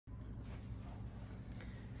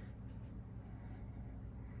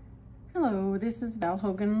Hello, this is Val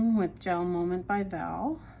Hogan with GelMoment by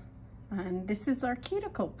Val, and this is our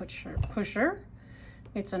cuticle pusher.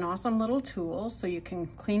 It's an awesome little tool so you can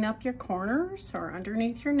clean up your corners or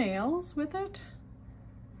underneath your nails with it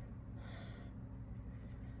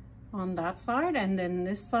on that side, and then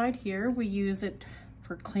this side here we use it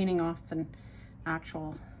for cleaning off the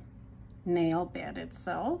actual nail bed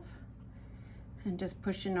itself and just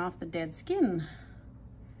pushing off the dead skin.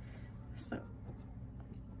 So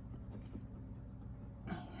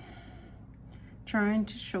trying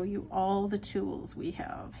to show you all the tools we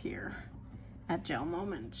have here at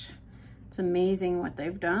GelMoment. It's amazing what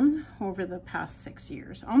they've done over the past 6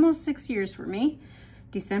 years. Almost 6 years for me.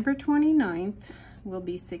 December 29th will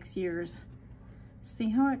be 6 years. See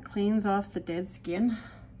how it cleans off the dead skin?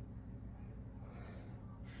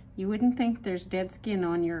 You wouldn't think there's dead skin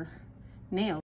on your nail.